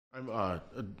I'm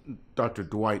Dr.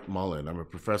 Dwight Mullen. I'm a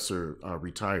professor,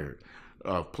 retired,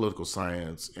 of political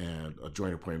science and a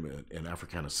joint appointment in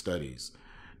Africana Studies.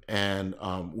 And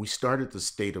we started the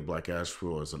State of Black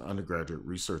Asheville as an undergraduate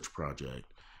research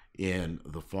project in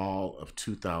the fall of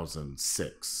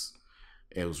 2006.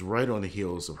 It was right on the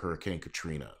heels of Hurricane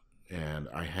Katrina. And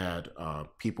I had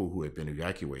people who had been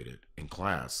evacuated in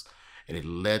class, and it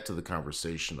led to the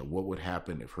conversation of what would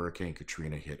happen if Hurricane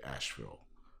Katrina hit Asheville.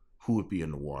 Who would be in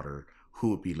the water,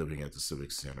 who would be living at the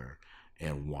Civic Center,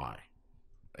 and why.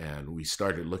 And we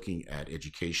started looking at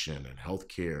education and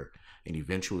healthcare, and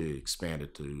eventually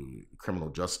expanded to criminal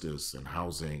justice and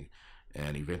housing,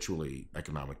 and eventually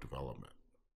economic development.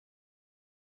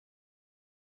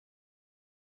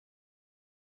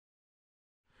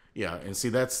 Yeah, and see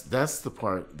that's the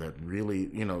part that really,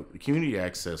 community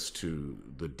access to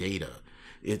the data.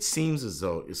 It seems as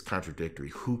though it's contradictory.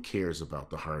 Who cares about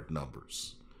the hard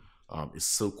numbers? It's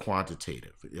so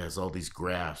quantitative. It has all these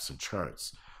graphs and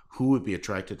charts. Who would be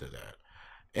attracted to that?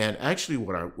 And actually,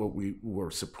 what we were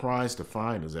surprised to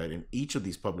find is that in each of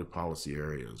these public policy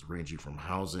areas, ranging from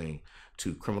housing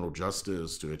to criminal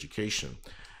justice to education,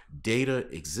 data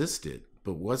existed,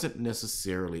 but wasn't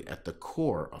necessarily at the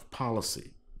core of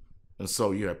policy. And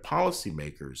so you have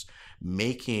policymakers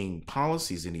making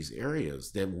policies in these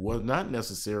areas that was not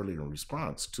necessarily in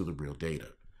response to the real data.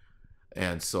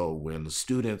 And so when the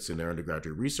students in their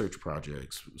undergraduate research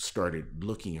projects started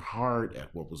looking hard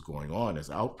at what was going on as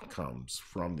outcomes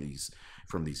from these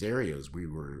areas,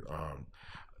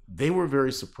 they were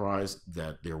very surprised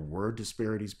that there were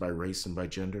disparities by race and by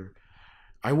gender.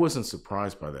 I wasn't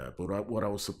surprised by that, but what I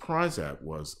was surprised at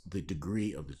was the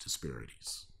degree of the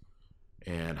disparities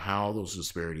and how those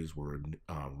disparities were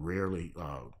rarely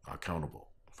accountable.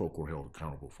 Folk were held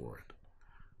accountable for it.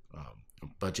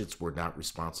 Budgets were not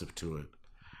responsive to it.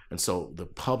 And so the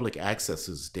public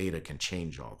accesses data can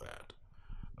change all that.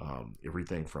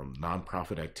 Everything from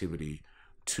nonprofit activity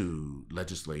to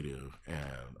legislative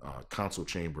and council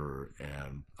chamber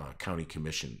and county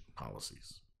commission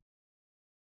policies.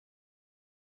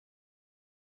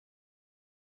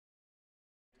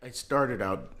 I started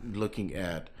out looking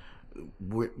at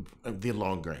the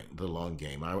long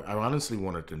game. I honestly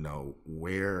wanted to know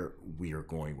where we are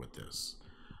going with this.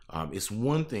 It's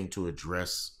one thing to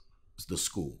address the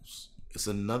schools. It's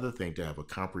another thing to have a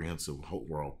comprehensive whole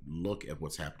world look at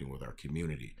what's happening with our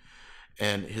community.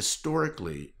 And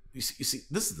historically, you see,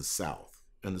 this is the South,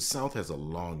 and the South has a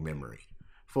long memory.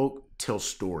 Folk tell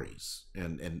stories,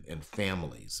 and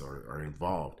families are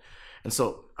involved. And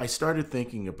so I started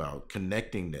thinking about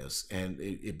connecting this, and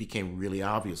it became really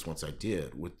obvious once I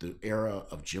did with the era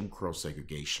of Jim Crow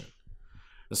segregation.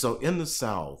 And so in the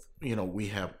South, we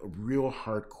have real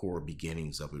hardcore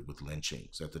beginnings of it with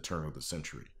lynchings at the turn of the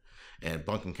century. And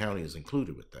Buncombe County is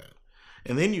included with that.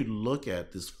 And then you look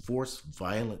at this forced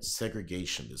violent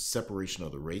segregation, this separation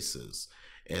of the races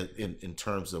in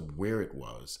terms of where it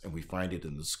was. And we find it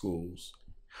in the schools,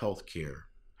 healthcare,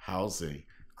 housing,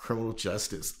 criminal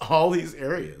justice, all these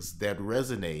areas that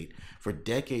resonate for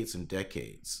decades and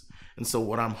decades. And so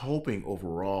what I'm hoping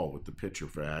overall with the picture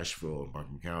for Asheville and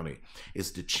Buncombe County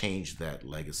is to change that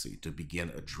legacy, to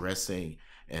begin addressing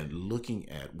and looking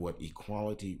at what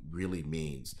equality really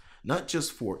means, not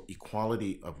just for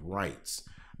equality of rights,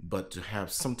 but to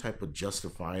have some type of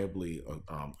justifiably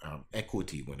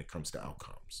equity when it comes to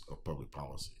outcomes of public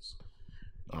policies.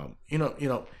 Um, you know, you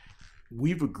know,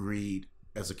 we've agreed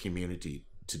as a community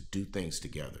to do things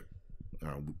together.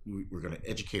 We're going to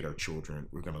educate our children.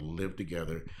 We're going to live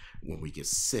together. When we get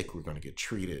sick, we're going to get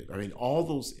treated. I mean, all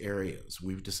those areas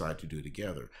we've decided to do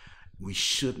together. We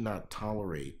should not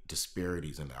tolerate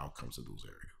disparities in the outcomes of those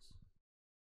areas.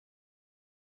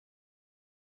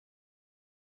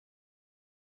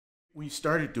 We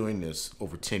started doing this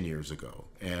over 10 years ago,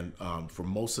 and for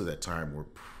most of that time, we're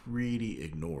pretty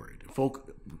ignored.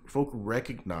 Folk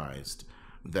recognized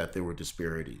that there were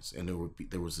disparities, and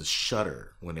there was a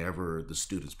shudder whenever the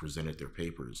students presented their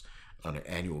papers on an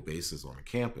annual basis on a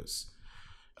campus.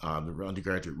 The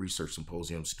undergraduate research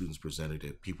symposium, students presented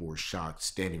it. People were shocked,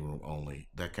 standing room only,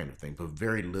 that kind of thing, but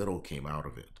very little came out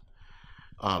of it.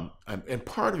 And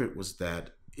part of it was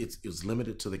that it was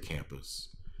limited to the campus.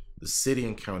 The city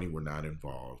and county were not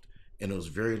involved, and there was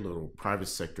very little private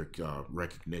sector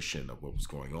recognition of what was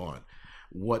going on.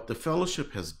 What the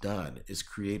fellowship has done is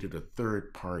created a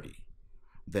third party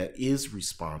that is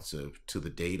responsive to the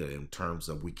data in terms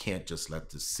of we can't just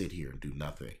let this sit here and do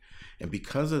nothing. And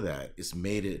because of that, it's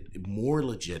made it more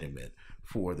legitimate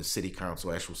for the city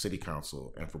council, Asheville City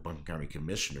Council, and for Buncombe County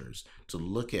commissioners to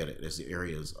look at it as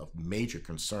areas of major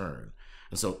concern.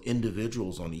 And so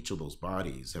individuals on each of those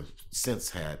bodies have since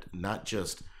had not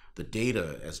just the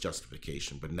data as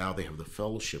justification, but now they have the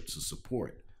fellowship to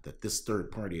support that this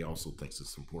third party also thinks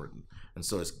it's important. And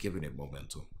so it's giving it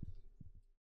momentum.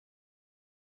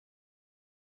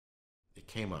 It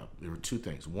came up. There were two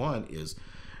things. One is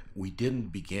we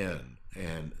didn't begin,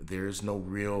 and there's no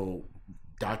real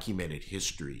documented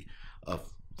history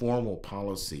of formal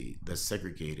policy that's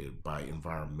segregated by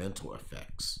environmental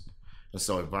effects. And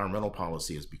so environmental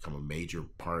policy has become a major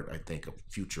part, I think, of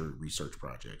future research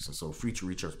projects. And so future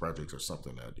research projects are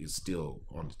something that is still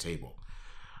on the table.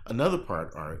 Another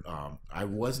part are I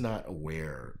was not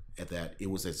aware that it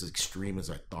was as extreme as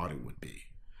I thought it would be.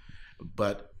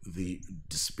 But the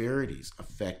disparities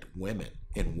affect women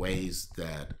in ways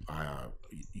that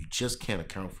you just can't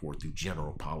account for through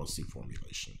general policy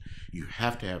formulation. You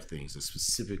have to have things that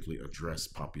specifically address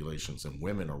populations, and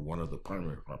women are one of the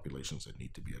primary populations that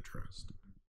need to be addressed.